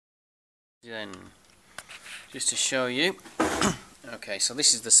Then, just to show you, okay, so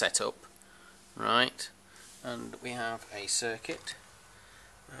this is the setup, right, and we have a circuit.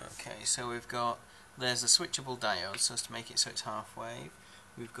 Okay, so we've got, there's a switchable diode so as to make it so it's half wave.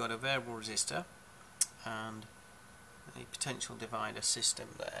 We've got a variable resistor and a potential divider system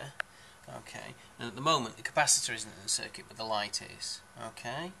there. Okay, and at the moment the capacitor isn't in the circuit but the light is.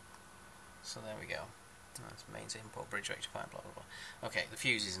 Okay, so there we go. That's mains input, bridge rectifier, blah blah blah. Okay, the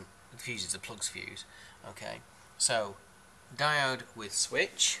fuse isn't. The fuse is the plug's fuse. Okay, so diode with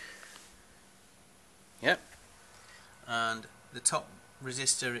switch. Yep. And the top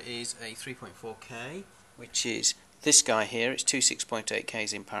resistor is a 3.4K, which is this guy here. It's two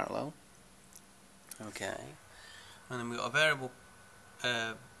 6.8Ks in parallel. Okay. And then we've got a variable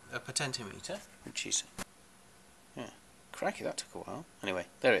a potentiometer, which is, yeah, crikey, that took a while. Anyway,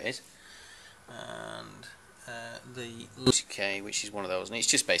 there it is. And the K, which is one of those, and it's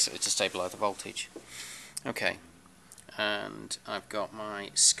just basically to stabilise the voltage. Okay, and I've got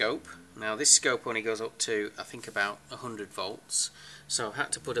my scope. Now this scope only goes up to, I think, about 100 volts, so I've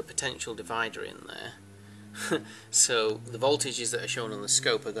had to put a potential divider in there. So the voltages that are shown on the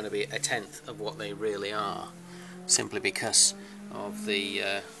scope are going to be a tenth of what they really are, simply because of the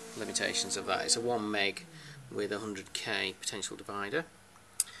limitations of that. It's a 1 meg with a 100k potential divider.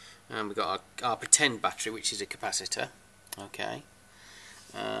 And we've got our pretend battery, which is a capacitor. Okay,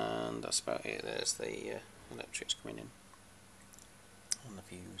 and that's about it. There's the electrics coming in on the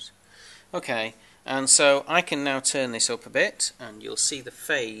fuse. Okay, and so I can now turn this up a bit, and you'll see the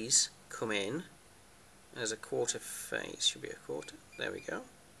phase come in as a quarter phase. Should be a quarter. There we go.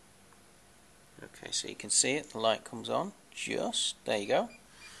 Okay, so you can see it. The light comes on. Just there you go.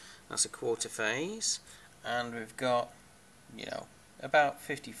 That's a quarter phase, and we've got, you know, about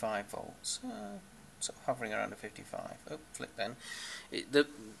 55 volts, sort of hovering around a 55. Oh, flick then.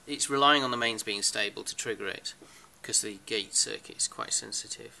 It's relying on the mains being stable to trigger it, because the gate circuit is quite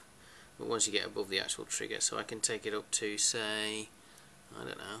sensitive. But once you get above the actual trigger, so I can take it up to, say, I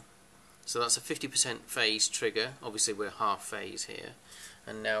don't know. So that's a 50% phase trigger. Obviously we're half phase here,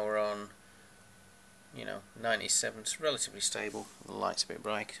 and now we're on, you know, 97. It's relatively stable. The light's a bit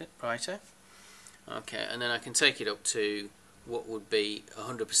brighter. Okay, and then I can take it up to what would be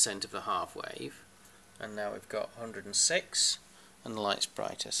 100% of the half wave, and now we've got 106, and the light's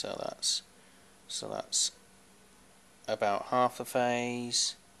brighter, so that's about half the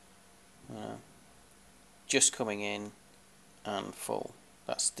phase, just coming in and full.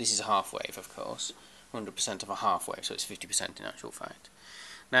 This is a half wave, of course, 100% of a half wave, so it's 50% in actual fact.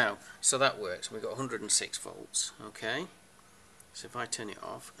 Now, so that works. We've got 106 volts. Okay, so if I turn it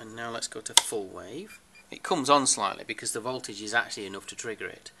off, and now let's go to full wave. It comes on slightly because the voltage is actually enough to trigger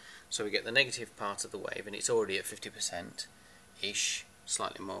it. So we get the negative part of the wave, and it's already at 50%-ish,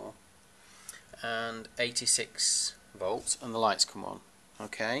 slightly more. And 86 volts, and the lights come on.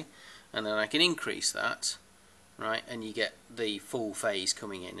 Okay, and then I can increase that, right, and you get the full phase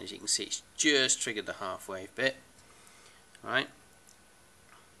coming in. As you can see, it's just triggered the half wave bit, right?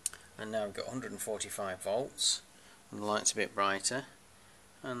 And now we've got 145 volts, and the light's a bit brighter.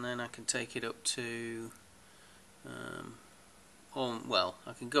 And then I can take it up to, well,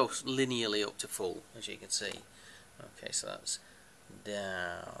 I can go linearly up to full, as you can see. Okay, so that's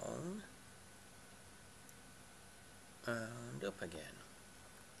down and up again.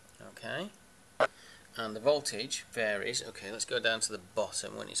 Okay, and the voltage varies. Okay, let's go down to the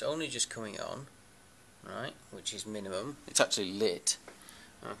bottom when it's only just coming on, right, which is minimum. It's actually lit.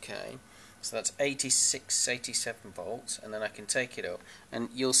 Okay, so that's 86, 87 volts, and then I can take it up, and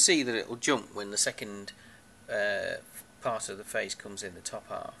you'll see that it will jump when the second part of the phase comes in, the top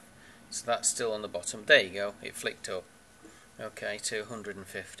half. So that's still on the bottom. There you go, it flicked up. Okay, to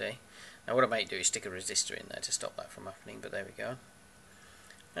 150. Now what I might do is stick a resistor in there to stop that from happening, but there we go.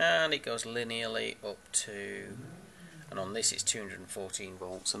 And it goes linearly up to, and on this it's 214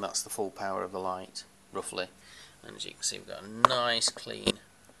 volts, and that's the full power of the light, roughly. And as you can see, we've got a nice clean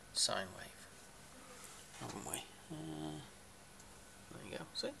sine wave, haven't we? There you go.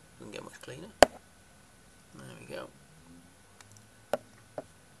 See, doesn't get much cleaner. There we go.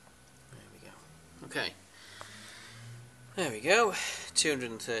 There we go. Okay. There we go.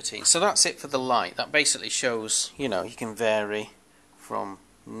 213. So that's it for the light. That basically shows, you know, you can vary from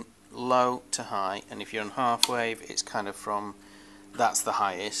low to high, and if you're on half wave, it's kind of from that's the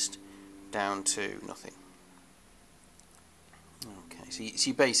highest down to nothing. Okay, so it's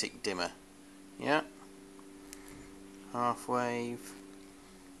your basic dimmer, yeah, half wave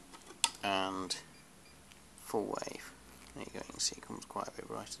and full wave. There you go, you can see it comes quite a bit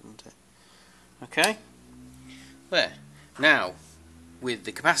brighter, doesn't it? Okay, there. Now, with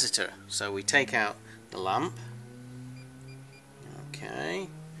the capacitor. So we take out the lamp, okay,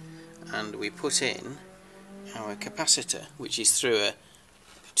 and we put in our capacitor, which is through a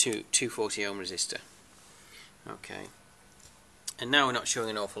 240 ohm resistor. Okay, and now we're not showing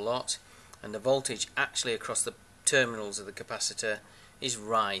an awful lot, and the voltage actually across the terminals of the capacitor is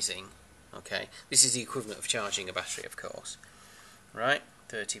rising. Okay, this is the equivalent of charging a battery, of course, right?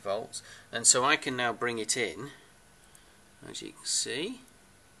 30 volts, and so I can now bring it in, as you can see,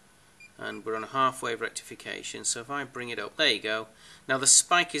 and we're on a half wave rectification. So if I bring it up, there you go. Now the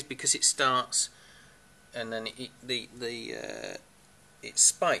spike is because it starts and then it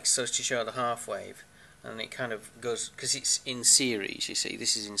spikes so as to show the half wave, and it kind of goes because it's in series. You see,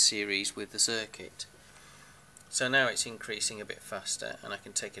 this is in series with the circuit. So now it's increasing a bit faster, and I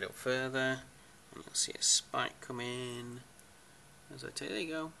can take it up further, and you'll see a spike come in. As I take, there you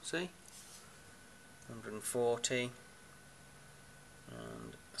go. See, 140,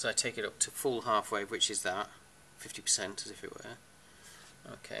 and as I take it up to full half wave, which is that 50% as if it were.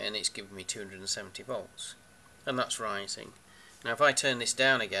 Okay, and it's giving me 270 volts, and that's rising. Now if I turn this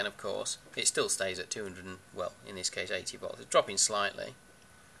down again, of course, it still stays at 200, well, in this case 80 volts. It's dropping slightly.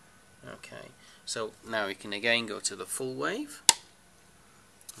 Okay, so now we can again go to the full wave,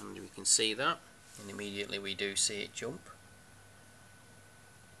 and we can see that, and immediately we do see it jump,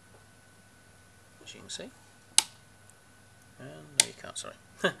 as you can see. And no, you can't, sorry.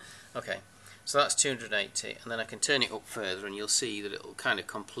 Okay, so that's 280, and then I can turn it up further, and you'll see that it'll kind of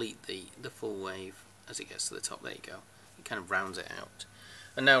complete the full wave as it gets to the top. There you go. It kind of rounds it out.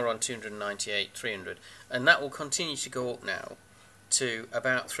 And now we're on 298, 300, and that will continue to go up now to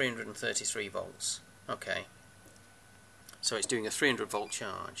about 333 volts. Okay, so it's doing a 300 volt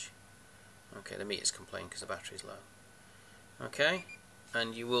charge. Okay, the meter's complaining because the battery's low. Okay,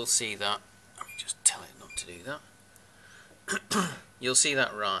 and you will see that. Let me just tell it not to do that. You'll see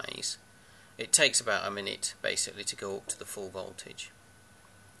that rise. It takes about a minute basically to go up to the full voltage,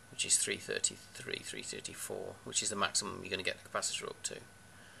 which is 333, 334, which is the maximum you're going to get the capacitor up to.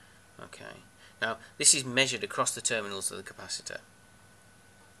 Okay, now this is measured across the terminals of the capacitor,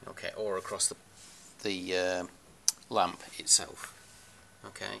 okay, or across the lamp itself,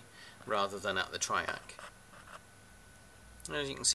 okay, rather than at the TRIAC. As you can see,